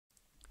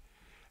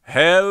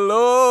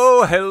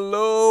Hello,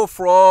 hello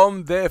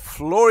from the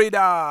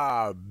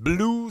Florida.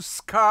 Blue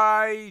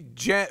sky,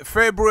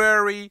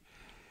 February.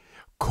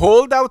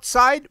 Cold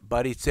outside,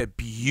 but it's a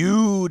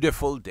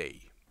beautiful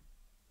day.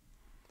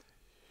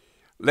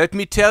 Let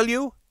me tell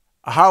you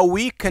how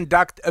we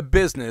conduct a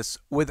business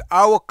with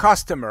our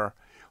customer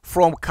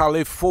from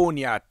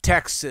California,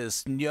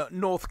 Texas,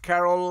 North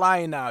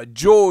Carolina,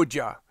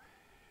 Georgia,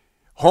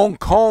 Hong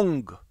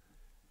Kong,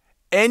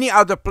 any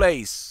other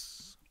place.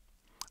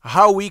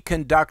 How we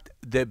conduct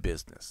their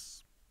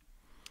business.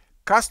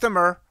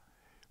 Customer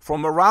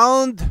from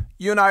around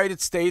United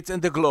States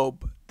and the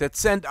globe that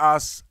send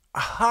us a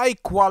high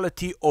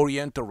quality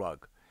Oriental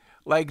rug,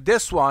 like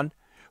this one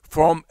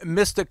from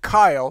Mr.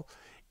 Kyle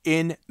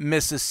in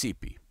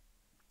Mississippi.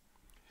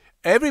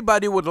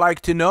 Everybody would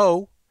like to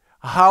know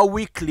how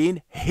we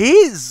clean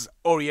his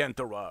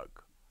Oriental rug.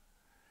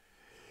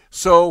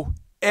 So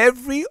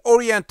every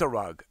Oriental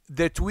rug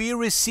that we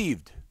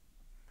received,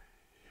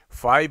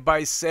 5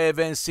 by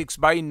 7, 6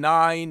 by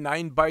 9,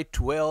 9 by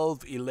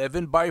 12,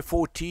 11 by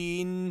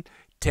 14,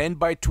 10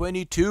 by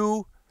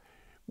 22,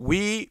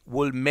 we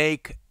will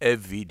make a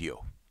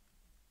video.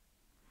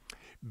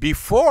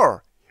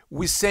 Before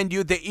we send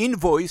you the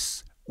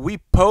invoice, we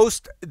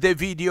post the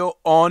video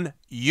on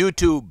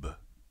YouTube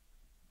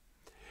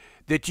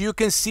that you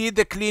can see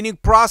the cleaning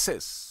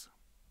process,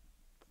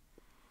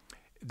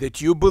 that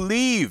you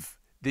believe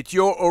that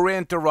your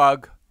Oriental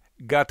rug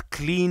got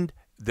cleaned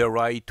the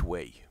right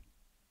way.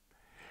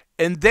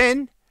 And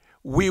then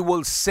we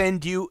will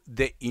send you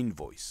the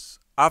invoice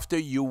after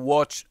you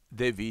watch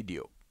the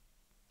video.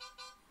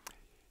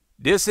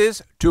 This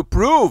is to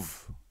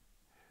prove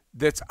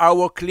that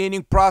our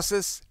cleaning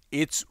process,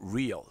 it's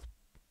real.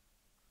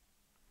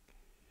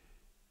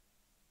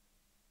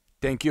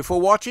 Thank you for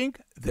watching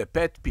the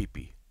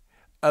PetPeePee.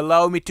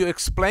 Allow me to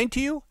explain to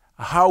you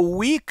how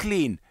we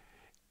clean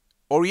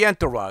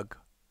Oriental rug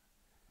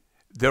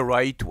the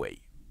right way.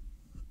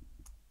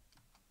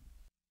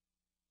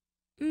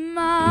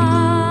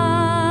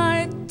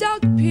 My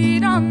dog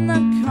peed on the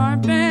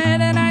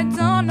carpet and I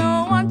don't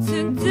know what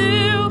to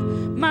do.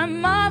 My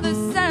mother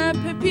said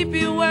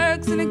PetPeePee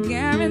works and it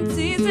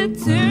guarantees it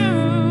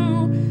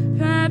too.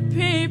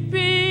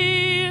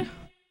 PetPeePee.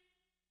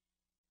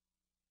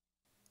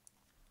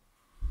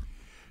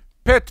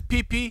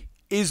 PetPeePee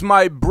is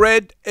my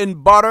bread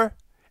and butter,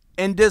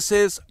 and this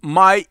is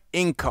my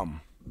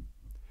income.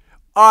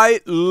 I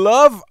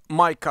love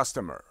my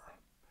customer,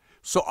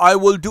 so I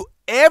will do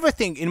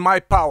everything in my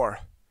power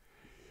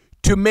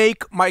to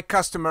make my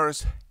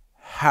customers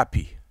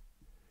happy.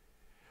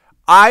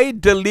 I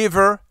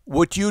deliver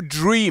what you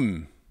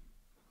dream.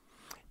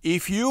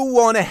 If you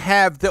want to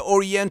have the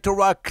Oriental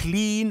rug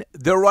clean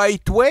the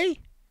right way,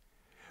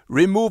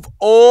 remove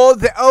all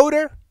the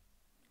odor,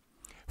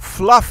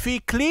 fluffy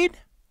clean,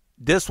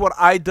 this is what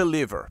I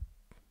deliver.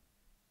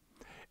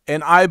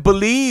 And I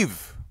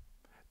believe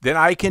that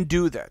I can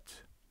do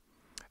that.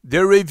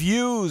 The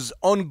reviews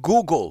on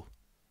Google,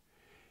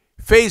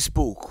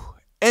 Facebook,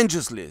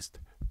 Angels List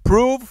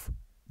prove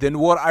then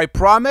what I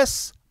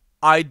promise,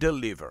 I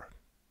deliver.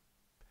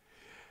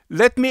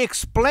 Let me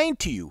explain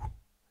to you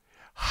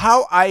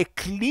how I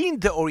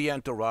clean the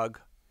Oriental rug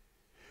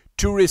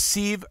to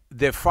receive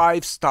the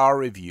 5-star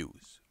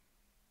reviews.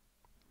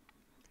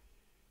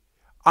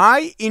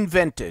 I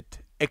invented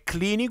a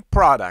cleaning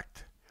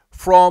product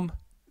from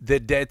the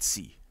Dead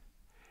Sea.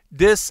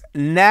 This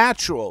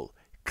natural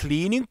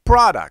cleaning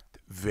product,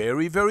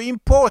 very, very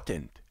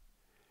important.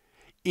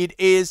 It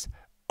is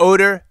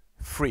odor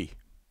free.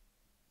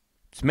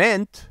 It's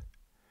meant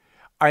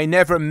I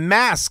never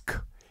mask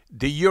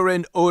the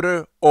urine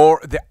odor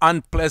or the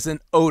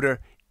unpleasant odor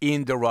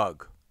in the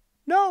rug.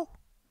 No.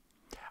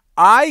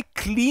 I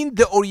clean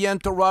the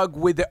Oriental rug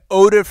with the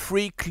odor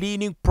free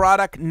cleaning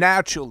product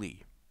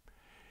naturally,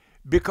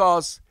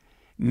 because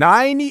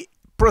 90%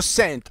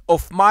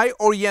 of my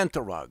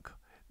Oriental rug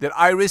that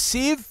I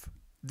receive,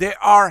 they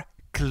are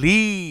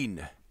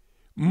clean.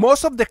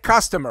 Most of the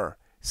customer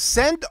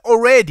send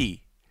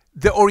already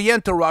the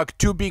Oriental rug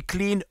to be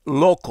cleaned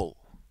local.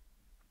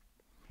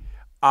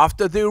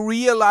 After they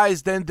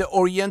realize then the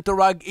Oriental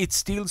rug it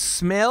still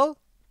smell,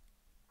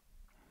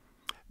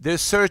 they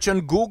search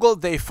on Google,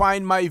 they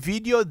find my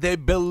video, they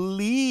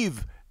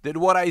believe that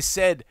what I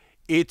said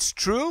it's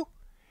true,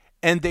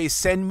 and they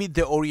send me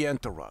the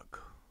Oriental rug.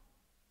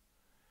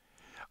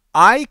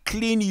 I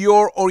clean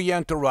your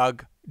Oriental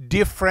rug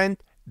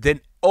different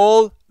than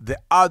all the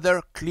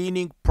other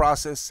cleaning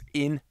process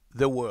in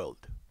the world.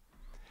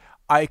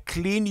 I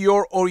clean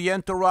your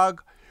Oriental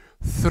rug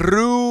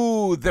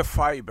through the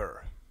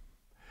fiber.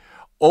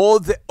 All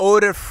the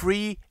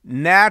odor-free,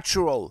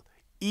 natural,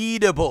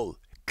 eatable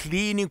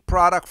cleaning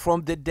product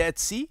from the Dead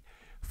Sea,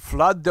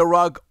 flood the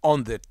rug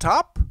on the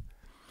top,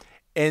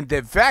 and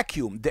the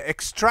vacuum, the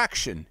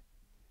extraction,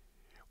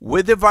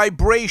 with the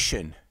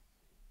vibration,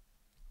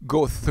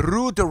 go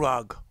through the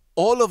rug.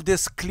 All of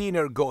this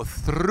cleaner go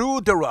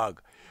through the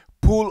rug,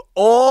 pull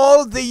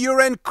all the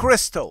urine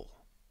crystal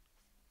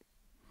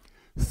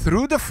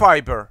through the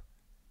fiber,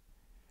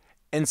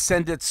 and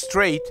send it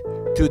straight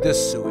to the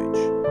sewage.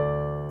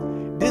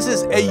 This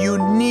is a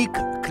unique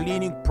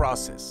cleaning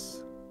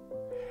process,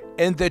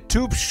 and the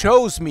tube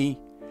shows me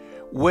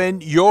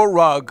when your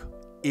rug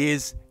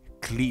is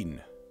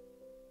clean.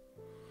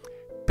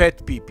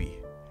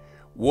 PetPeePee,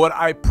 what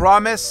I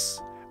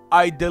promise,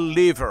 I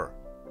deliver.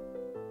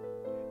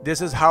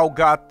 This is how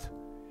got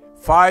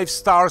 5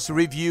 stars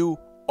review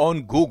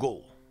on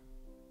Google.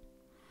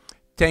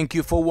 Thank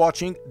you for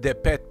watching the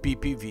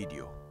PetPeePee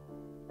video.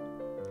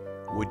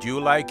 Would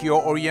you like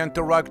your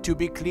Oriental rug to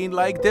be clean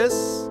like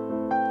this?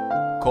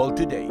 Call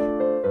today.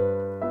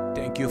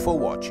 Thank you for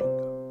watching.